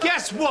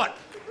Guess what?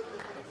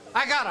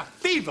 I got a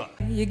fever.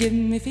 You give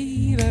me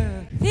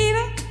fever,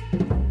 fever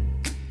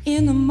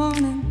in the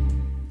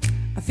morning,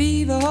 a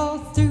fever all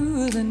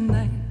through the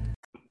night.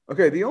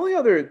 Okay, the only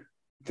other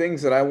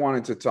things that I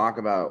wanted to talk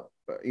about,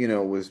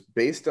 was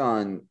based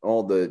on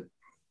all the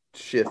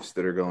shifts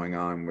that are going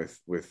on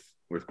with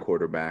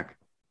quarterback,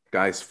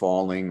 guys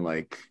falling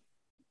like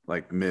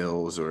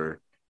Mills, or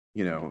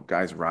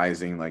guys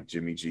rising like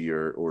Jimmy G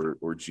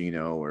or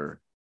Geno, or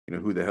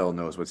who the hell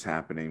knows what's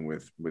happening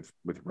with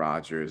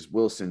Rodgers,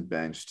 Wilson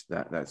benched,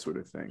 that sort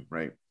of thing,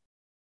 right?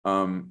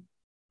 I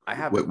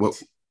have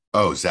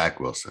Zach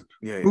Wilson.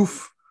 Yeah.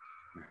 Oof.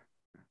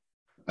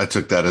 I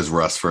took that as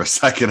Russ for a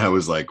second. I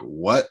was like,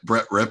 what?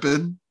 Brett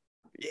Rippon?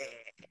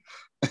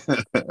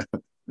 Yeah.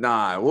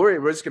 Nah,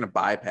 we're just gonna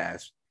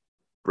bypass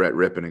Brett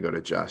Rippon and go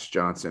to Josh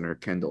Johnson or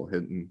Kendall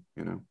Hinton,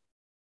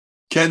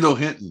 Kendall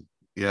Hinton.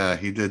 Yeah,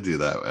 he did do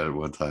that at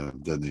one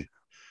time, didn't he?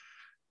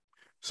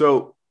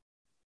 So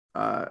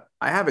I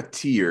have a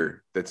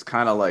tier that's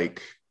kind of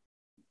like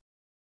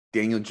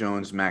Daniel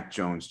Jones, Mac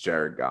Jones,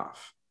 Jared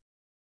Goff.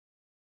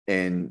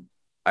 And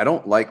I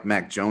don't like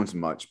Mac Jones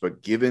much,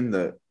 but given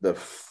the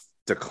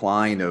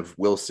decline of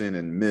Wilson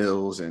and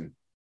Mills and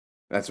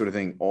that sort of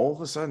thing, all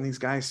of a sudden these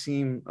guys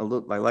seem a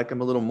little, I like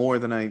them a little more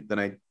than I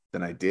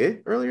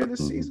did earlier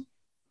this season.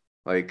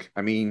 Like,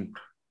 I mean,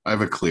 I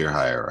have a clear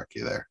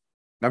hierarchy there.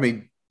 I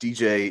mean,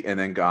 DJ and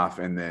then Goff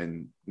and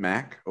then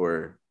Mac,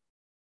 or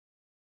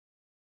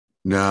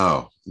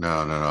no.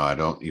 I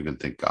don't even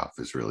think Goff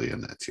is really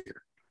in that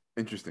tier.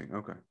 Interesting.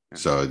 Okay. Yeah.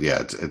 So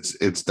yeah,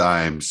 it's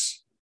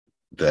Dimes,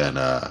 then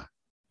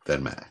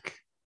Mac.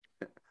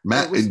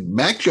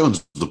 Mac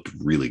Jones looked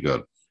really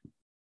good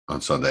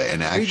on Sunday,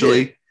 and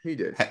actually he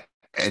did.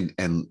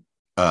 And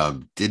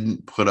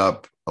didn't put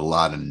up a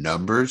lot of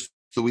numbers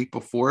the week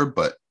before,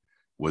 but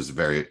was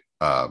very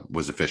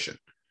was efficient.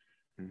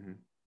 Mm-hmm.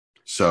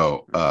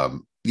 So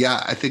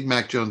I think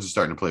Mac Jones is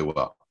starting to play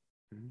well.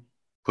 Mm-hmm.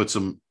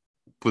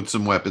 Put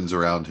some weapons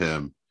around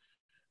him,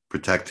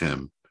 protect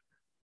him,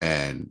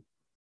 and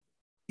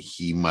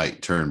he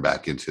might turn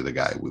back into the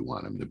guy we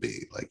want him to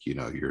be. Like,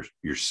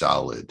 your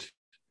solid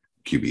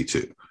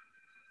QB2.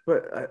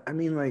 But I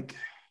mean, like,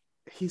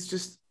 he's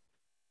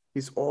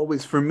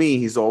always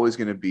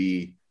going to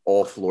be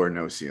all floor,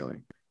 no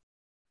ceiling.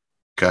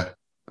 Okay.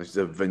 He's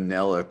a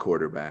vanilla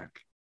quarterback.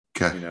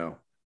 Okay.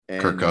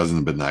 And Kirk Cousins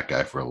has been that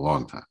guy for a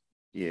long time.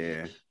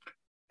 Yeah.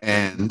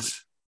 And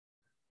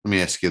let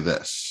me ask you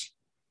this.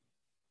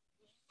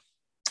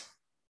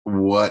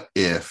 What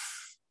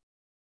if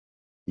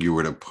you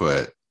were to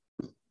put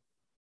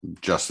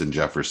Justin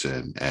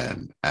Jefferson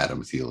and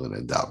Adam Thielen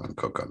and Dalvin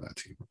Cook on that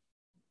team?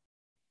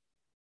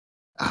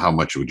 How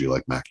much would you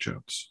like Mac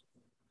Jones?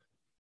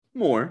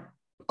 More.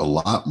 A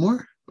lot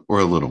more or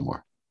a little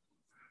more?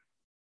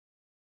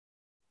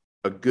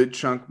 A good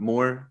chunk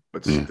more,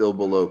 but still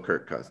below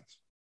Kirk Cousins.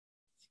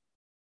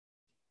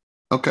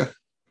 Okay.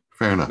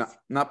 Fair enough.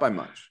 Not by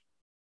much.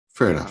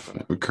 Fair enough.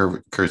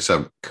 Kirk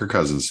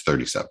Cousins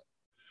 37.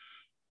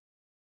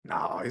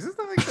 No, isn't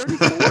that like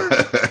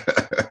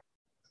 34?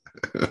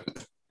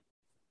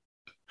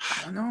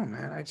 I don't know,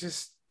 man.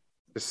 There's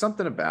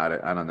something about it.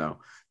 I don't know.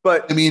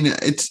 But I mean,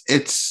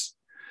 it's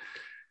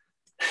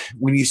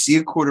when you see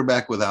a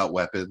quarterback without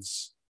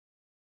weapons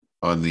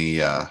on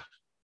the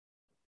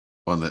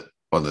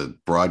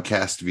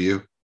broadcast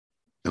view,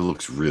 it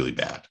looks really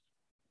bad.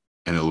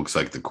 And it looks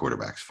like the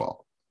quarterback's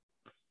fault.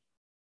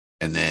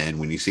 And then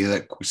when you see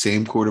that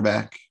same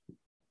quarterback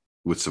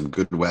with some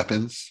good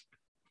weapons,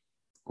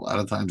 a lot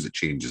of times it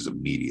changes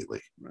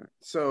immediately. Right.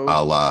 So,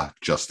 a la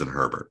Justin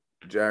Herbert.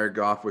 Jared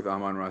Goff with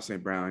Amon-Ra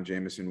St. Brown,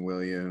 Jameson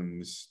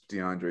Williams,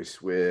 DeAndre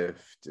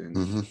Swift,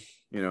 and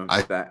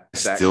I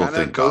still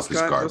think Goff is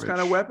garbage. Those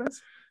kind of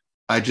weapons.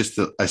 I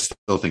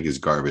still think he's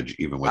garbage,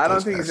 even with. I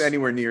don't think he's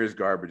anywhere near as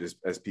garbage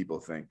as people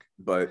think.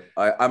 But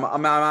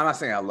I'm not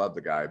saying I love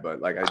the guy,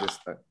 but like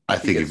I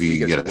think if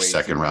you get a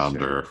second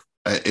rounder,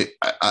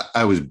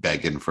 I was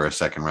begging for a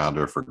second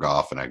rounder for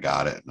Goff, and I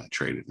got it, and I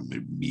traded him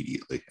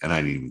immediately, and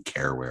I didn't even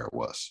care where it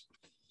was.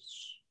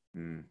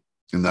 And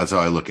that's how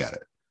I look at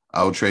it.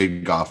 I will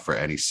trade Goff for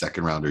any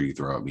second rounder you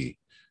throw at me.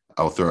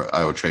 I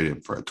will trade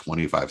him for a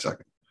 25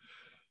 second.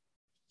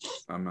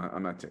 I'm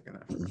not taking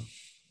that.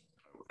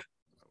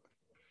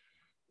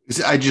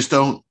 I just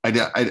don't.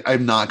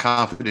 I'm not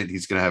confident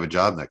he's going to have a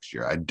job next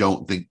year. I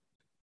don't think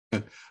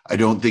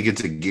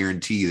it's a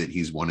guarantee that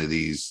he's one of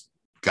these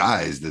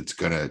guys that's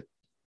going to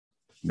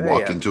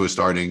walk into a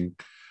starting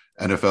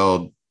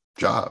NFL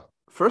job.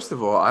 First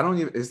of all,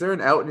 is there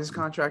an out in his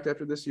contract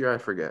after this year? I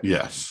forget.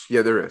 Yes.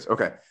 Yeah, there is.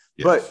 Okay.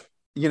 Yes. But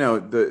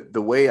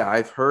the way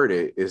I've heard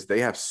it is they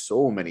have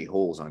so many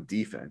holes on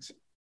defense.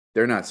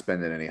 They're not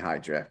spending any high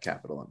draft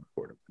capital on the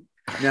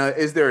quarterback. Now,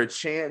 is there a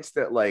chance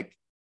that like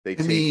they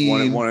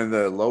take one of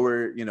the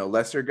lower,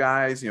 lesser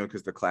guys,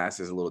 because the class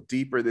is a little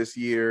deeper this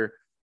year?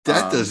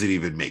 That doesn't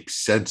even make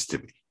sense to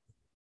me.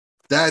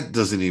 That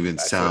doesn't even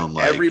sound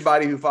like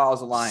everybody who follows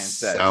the Lions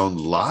says. Sound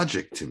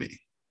logic to me.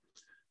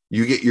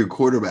 You get your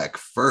quarterback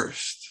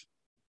first.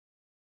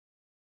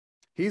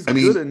 He's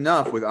good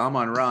enough with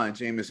Amon-Ra and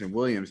Jameson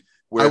Williams.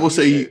 I will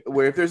say,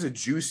 where if there's a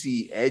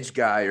juicy edge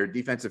guy or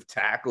defensive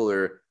tackle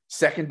or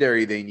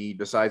secondary they need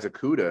besides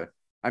Okudah,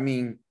 I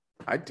mean,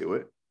 I'd do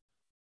it.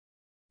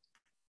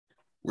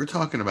 We're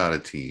talking about a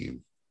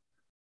team.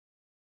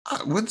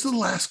 When's the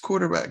last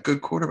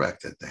good quarterback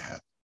that they had?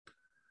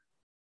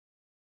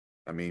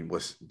 I mean,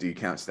 do you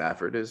count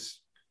Stafford as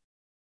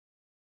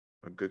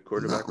a good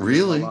quarterback? Not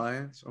really. The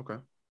Lions? Okay.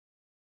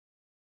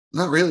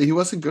 Not really. He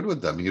wasn't good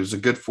with them. He was a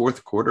good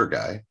fourth quarter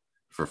guy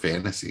for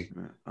fantasy.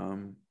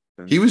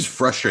 He was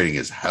frustrating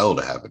as hell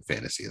to have in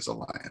fantasy as a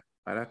Lion.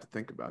 I'd have to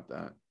think about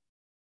that.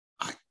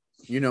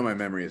 My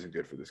memory isn't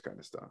good for this kind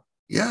of stuff.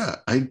 Yeah,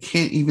 I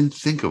can't even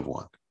think of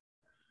one.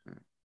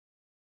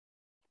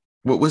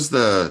 What was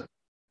the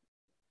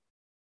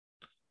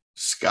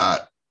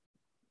Scott?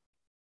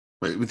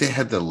 They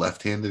had the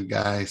left-handed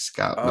guy,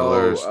 Scott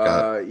Miller.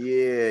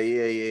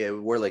 Yeah.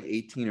 We're like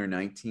 18 or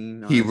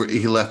 19. He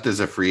left as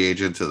a free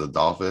agent to the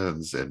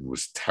Dolphins and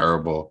was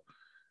terrible.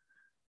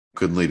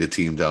 Couldn't lead a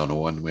team down a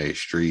one-way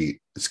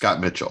street. Scott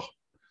Mitchell.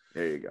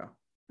 There you go.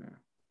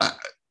 Yeah.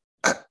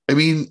 I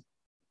mean,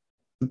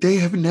 they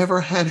have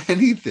never had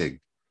anything.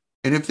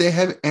 And if they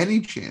have any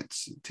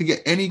chance to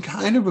get any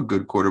kind of a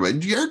good quarterback,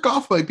 Jared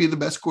Goff might be the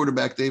best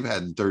quarterback they've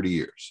had in 30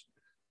 years.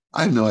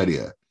 I have no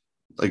idea.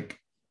 Like,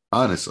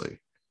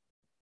 honestly.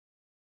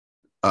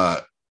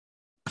 If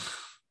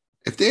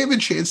they have a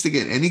chance to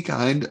get any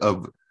kind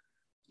of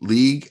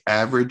league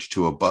average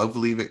to above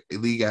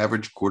league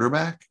average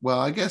quarterback, well,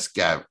 I guess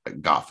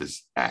Goff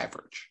is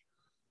average.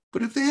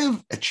 But if they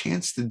have a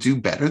chance to do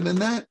better than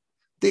that,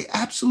 they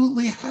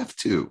absolutely have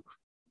to.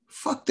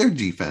 Fuck their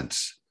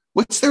defense.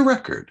 What's their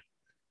record?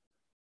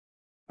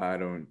 I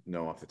don't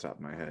know off the top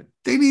of my head.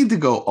 They need to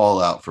go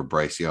all out for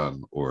Bryce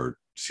Young or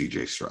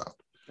CJ Stroud.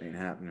 Ain't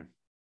happening.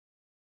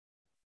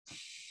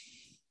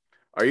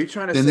 Are you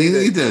trying to say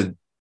they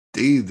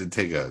need to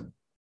take a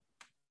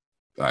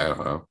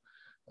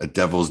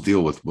devil's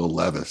deal with Will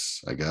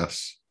Levis, I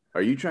guess.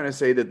 Are you trying to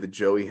say that the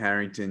Joey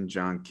Harrington,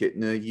 John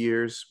Kitna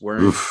years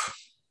weren't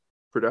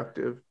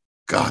productive?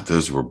 God,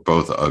 those were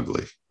both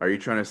ugly. Are you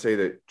trying to say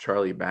that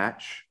Charlie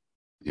Batch?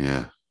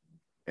 Yeah.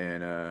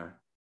 And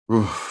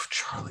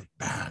Charlie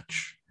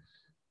Batch.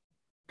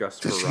 Gus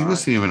Farad. He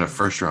wasn't even a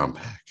first round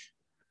pick.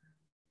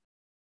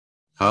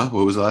 Huh?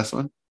 What was the last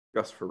one?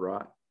 Gus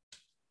Farad.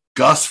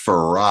 Gus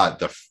Farad,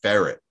 the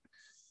ferret.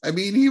 I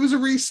mean, he was a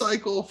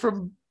recycle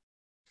from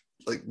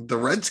like the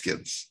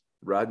Redskins.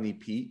 Rodney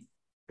Peete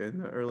in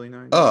the early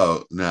 90s.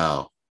 Oh,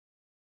 no.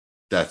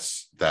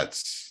 That's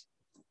that's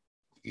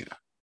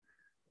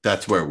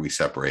where we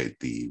separate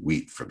the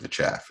wheat from the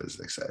chaff, as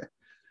they say.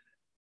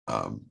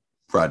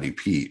 Rodney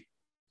Peete,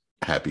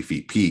 Happy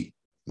Feet Pete.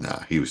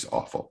 Nah, he was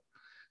awful.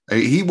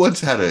 He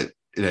once had an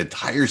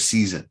entire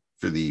season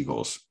for the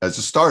Eagles as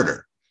a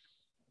starter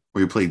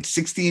where he played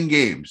 16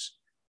 games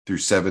through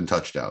 7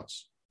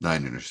 touchdowns,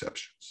 9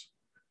 interceptions.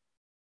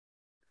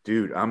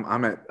 Dude, I'm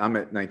at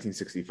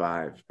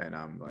 1965 and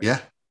I'm like, yeah,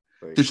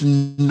 there's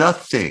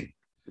nothing.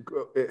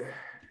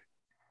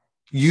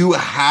 You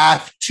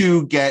have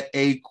to get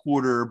a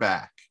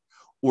quarterback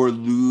or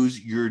lose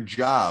your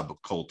job,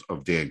 cult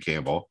of Dan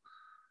Campbell.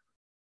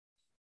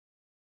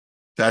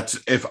 That's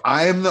if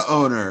I am the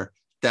owner,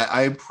 that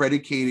I am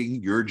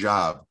predicating your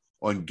job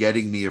on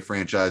getting me a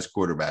franchise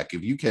quarterback.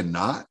 If you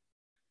cannot,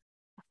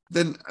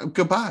 then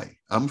goodbye.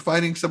 I'm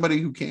finding somebody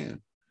who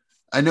can.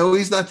 I know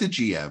he's not the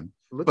GM,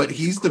 but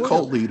he's the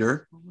cult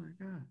leader. Oh my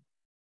God.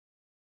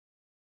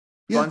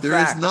 Yeah,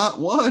 there is not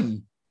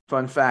one.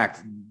 Fun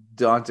fact,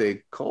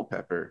 Dante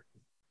Culpepper,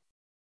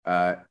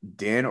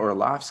 Dan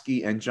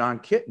Orlovsky, and John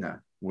Kitna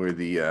were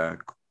the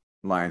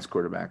Lions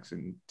quarterbacks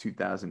in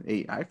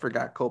 2008. I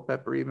forgot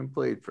Culpepper even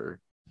played for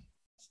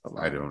the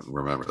Lions. I don't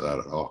remember that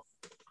at all.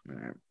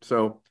 Right.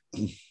 So,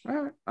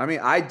 I mean,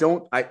 I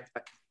don't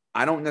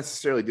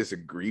necessarily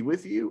disagree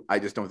with you. I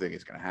just don't think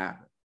it's going to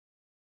happen.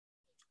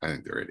 I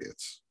think they're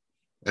idiots.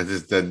 And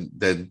just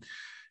then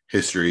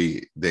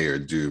history, they are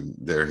doomed.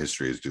 Their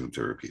history is doomed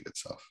to repeat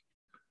itself.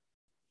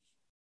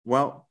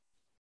 Well,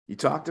 you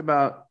talked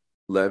about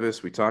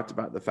Levis. We talked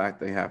about the fact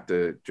they have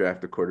to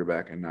draft a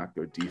quarterback and not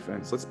go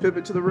defense. Let's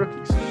pivot to the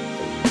rookies.